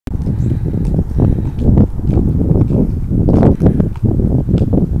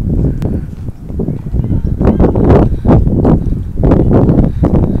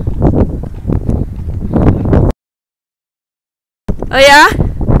Oh yeah?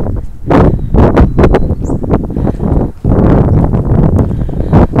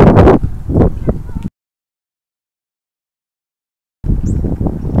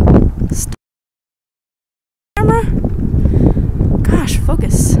 Camera? Gosh,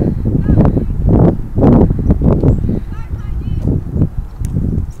 focus.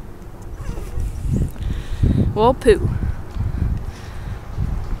 Well, poo.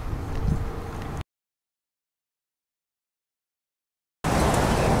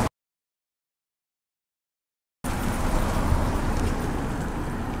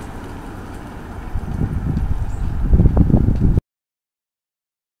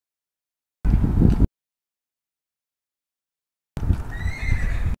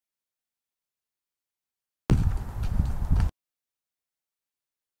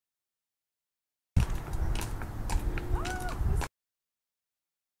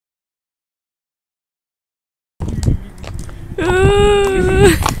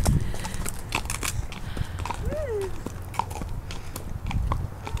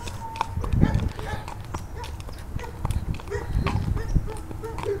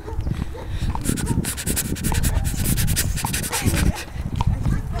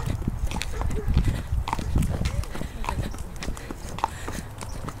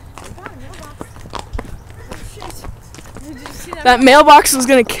 That mailbox was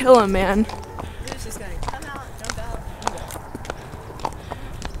gonna kill him, man. He was just gonna come out, jump out, and go.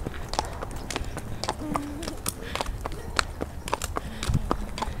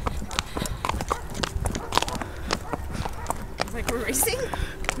 It's like, we're racing?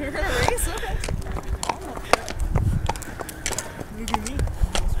 We're gonna race? Okay. Maybe me.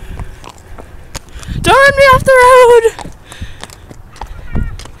 Don't run me off the road!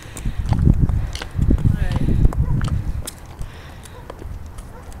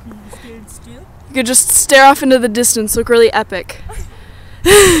 You could just stare off into the distance, look really epic. What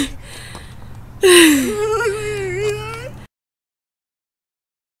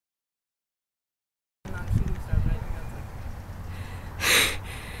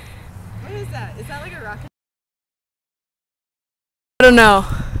is that? Is that like a rocket? I don't know.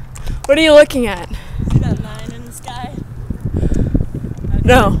 What are you looking at? See that line in the sky?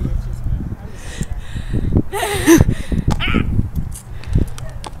 No.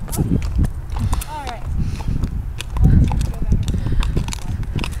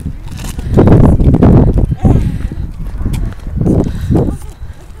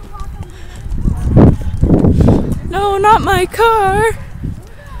 No, not my car.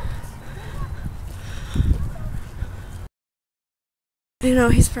 You know,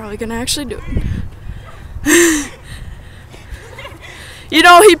 he's probably gonna actually do it. You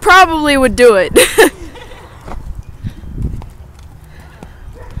know, he probably would do it.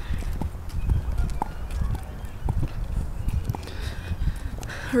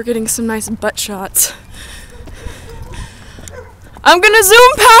 We're getting some nice butt shots. I'm gonna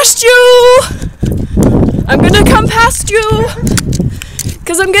zoom past you! I'm gonna come past you!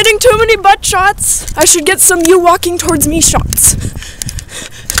 Cause I'm getting too many butt shots. I should get some you walking towards me shots.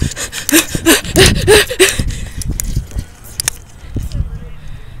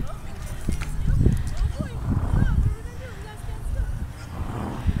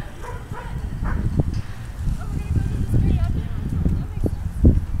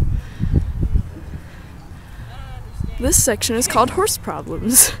 This section is called horse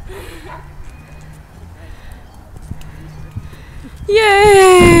problems.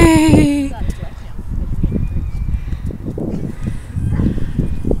 Yay!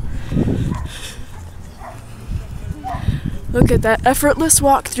 Look at that effortless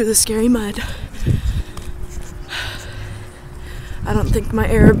walk through the scary mud. I don't think my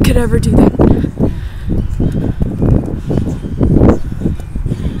Arab could ever do that.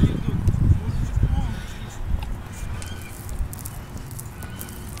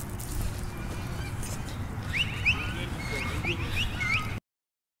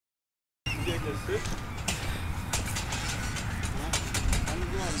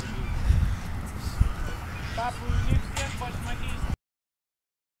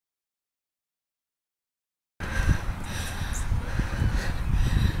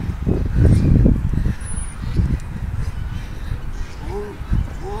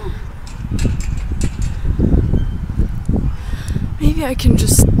 Maybe I can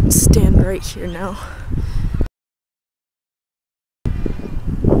just stand right here now.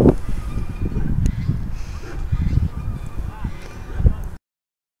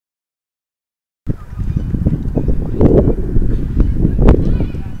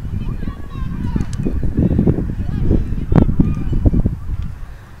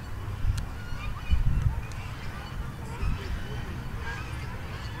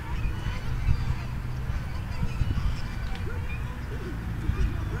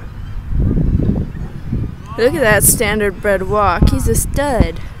 Look at that standard bred walk. He's a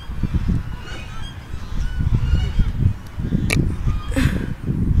stud.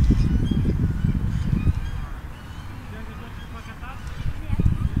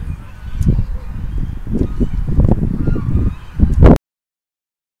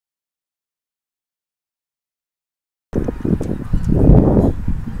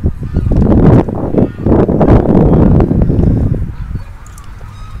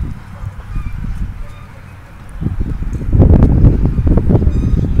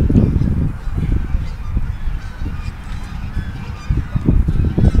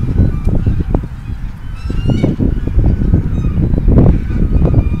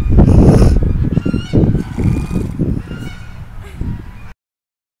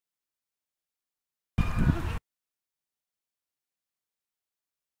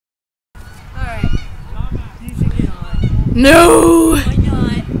 No! Why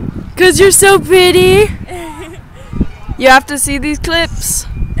not? Because you're so pretty. You have to see these clips.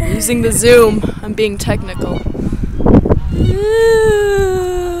 I'm using the zoom. I'm being technical.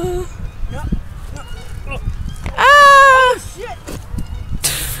 Ooh. No. Ah! Shit!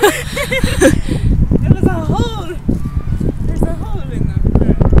 There was a hole! There's a hole in them.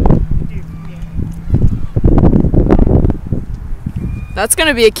 That's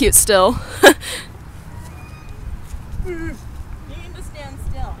gonna be a cute still. You need to stand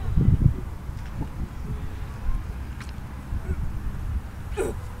still.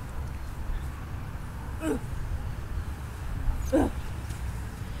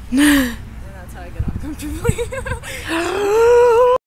 And that's how I get off comfortably.